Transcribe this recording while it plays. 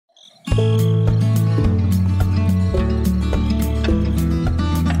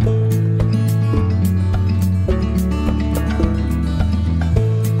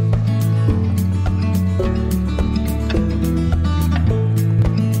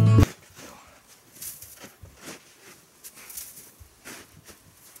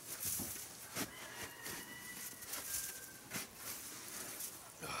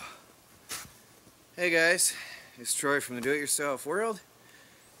Hey guys, it's Troy from the Do-It-Yourself World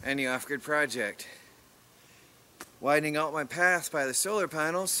and the Off-Grid Project. Widening out my path by the solar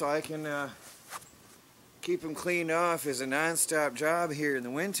panels so I can keep them cleaned off is a non-stop job here in the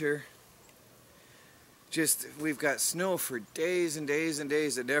winter. We've got snow for days and days and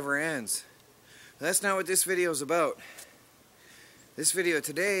days. It never ends. That's not what this video is about. This video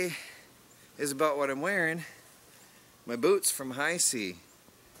today is about what I'm wearing. My boots from Hisea,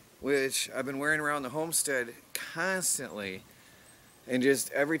 which I've been wearing around the homestead constantly. And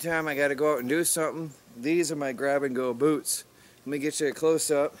just every time I got to go out and do something, these are my grab-and-go boots. Let me get you a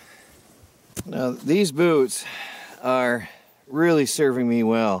close-up. Now, these boots are really serving me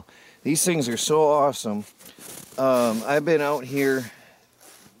well. These things are so awesome. I've been out here.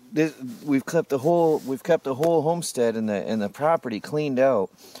 We've kept the whole homestead and the property cleaned out,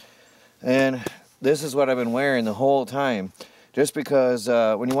 and this is what I've been wearing the whole time. Just because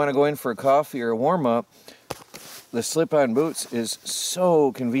when you want to go in for a coffee or a warm-up, the slip-on boots is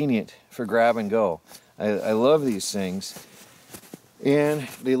so convenient for grab and go. I love these things, and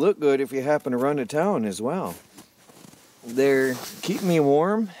they look good if you happen to run to town as well. They're keeping me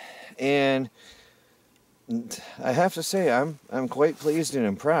warm, and I have to say I'm quite pleased and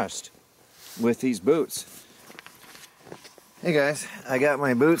impressed with these boots. Hey guys, I got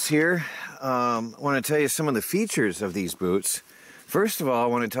my boots here. I want to tell you some of the features of these boots. First of all, I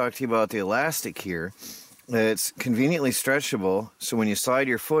want to talk to you about the elastic here. It's conveniently stretchable, so when you slide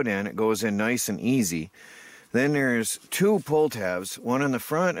your foot in, it goes in nice and easy. Then there's two pull tabs, one on the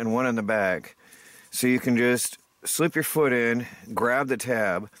front and one on the back. So you can just slip your foot in, grab the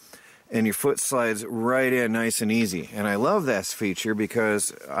tab, and your foot slides right in nice and easy. And I love this feature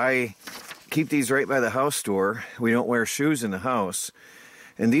because I keep these right by the house door. We don't wear shoes in the house.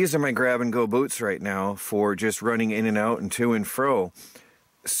 And these are my grab-and-go boots right now for just running in and out and to and fro.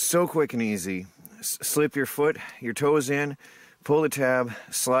 So quick and easy. Slip your foot, your toes in, pull the tab,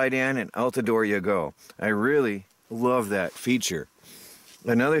 slide in, and out the door you go. I really love that feature.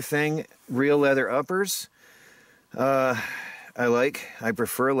 Another thing, real leather uppers. I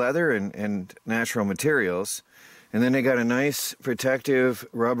prefer leather and natural materials. And then they got a nice protective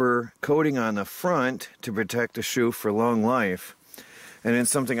rubber coating on the front to protect the shoe for long life. And then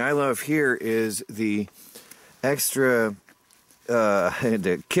something I love here is the extra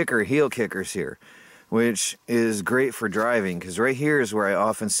the heel kickers here, which is great for driving, because right here is where I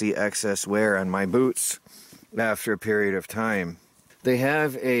often see excess wear on my boots after a period of time. They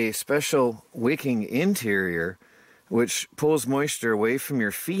have a special wicking interior which pulls moisture away from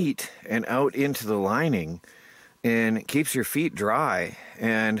your feet and out into the lining and keeps your feet dry.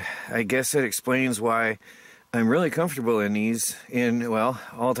 And I guess that explains why I'm really comfortable in these in, well,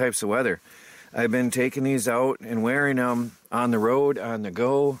 all types of weather. I've been taking these out and wearing them on the road, on the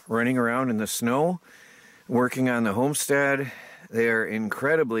go, running around in the snow, working on the homestead. They're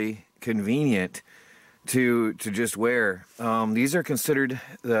incredibly convenient to just wear. These are considered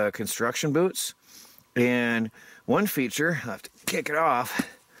the construction boots. And one feature, I'll have to kick it off,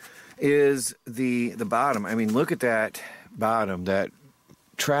 is the bottom. I mean, look at that bottom, that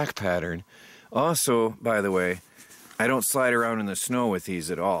track pattern. Also, by the way, I don't slide around in the snow with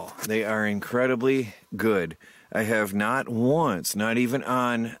these at all. They are incredibly good. I have not once, not even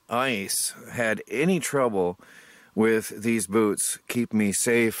on ice, had any trouble with these boots keep me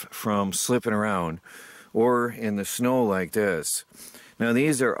safe from slipping around or in the snow like this. Now,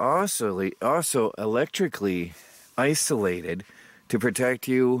 these are also electrically isolated to protect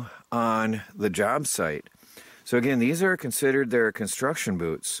you on the job site. So again, these are considered their construction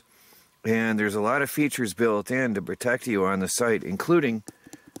boots. And there's a lot of features built in to protect you on the site, including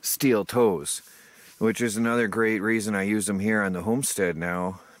steel toes, which is another great reason I use them here on the homestead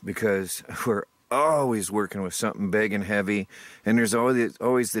now, because we're always working with something big and heavy, and there's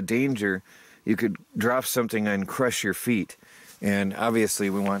always the danger you could drop something and crush your feet, and obviously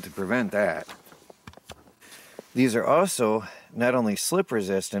we want to prevent that. These are also not only slip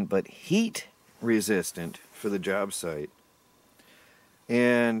resistant, but heat resistant for the job site.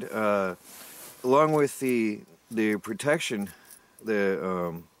 And along with the protection,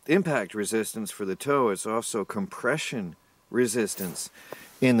 the impact resistance for the toe, it's also compression resistance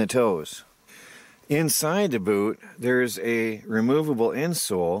in the toes. Inside the boot, there's a removable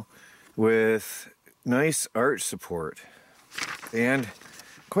insole with nice arch support and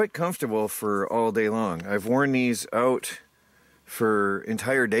quite comfortable for all day long. I've worn these out for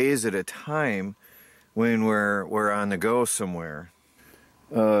entire days at a time when we're on the go somewhere.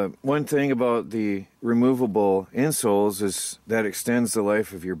 One thing about the removable insoles is that extends the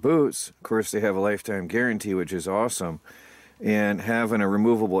life of your boots. Of course, they have a lifetime guarantee, which is awesome. And having a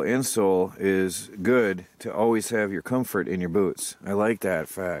removable insole is good to always have your comfort in your boots. I like that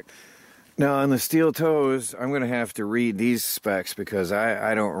fact. Now on the steel toes, I'm going to have to read these specs because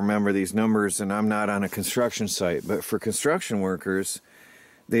I don't remember these numbers and I'm not on a construction site. But for construction workers,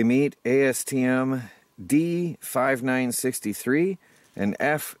 they meet ASTM D5963 and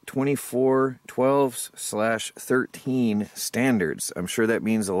F2412/13 standards. I'm sure that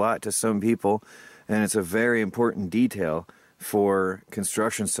means a lot to some people, and it's a very important detail for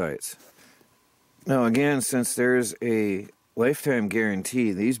construction sites. Now again, since there's a lifetime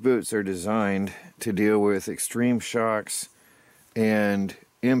guarantee, these boots are designed to deal with extreme shocks and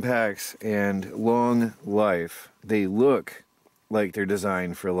impacts and long life. They look like they're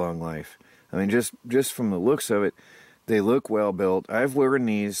designed for long life. I mean, just from the looks of it, they look well built. I've worn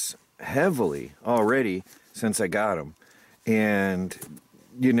these heavily already since I got them, and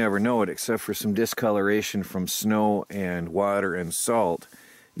you never know it, except for some discoloration from snow and water and salt.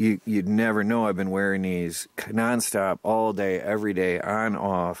 You'd never know I've been wearing these nonstop all day, every day, on,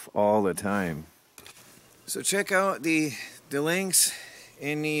 off, all the time. So check out the links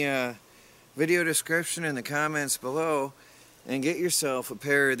in the video description and the comments below and get yourself a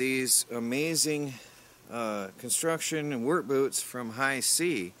pair of these amazing construction and work boots from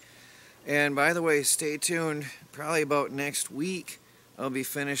Hisea. And by the way, stay tuned. Probably about next week I'll be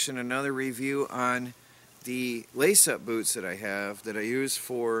finishing another review on the lace-up boots that I have that I use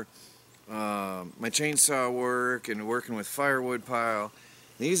for my chainsaw work and working with firewood pile.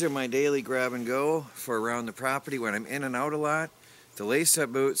 These are my daily grab and go for around the property when I'm in and out a lot. The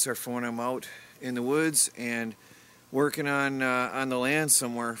lace-up boots are for when I'm out in the woods and working on the land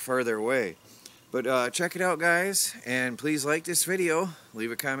somewhere farther away. But check it out, guys, and please like this video,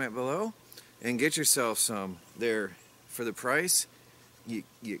 leave a comment below, and get yourself some. They're for the price.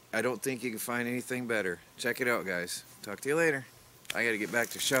 I don't think you can find anything better. Check it out, guys. Talk to you later. I got to get back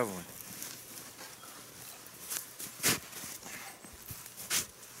to shoveling.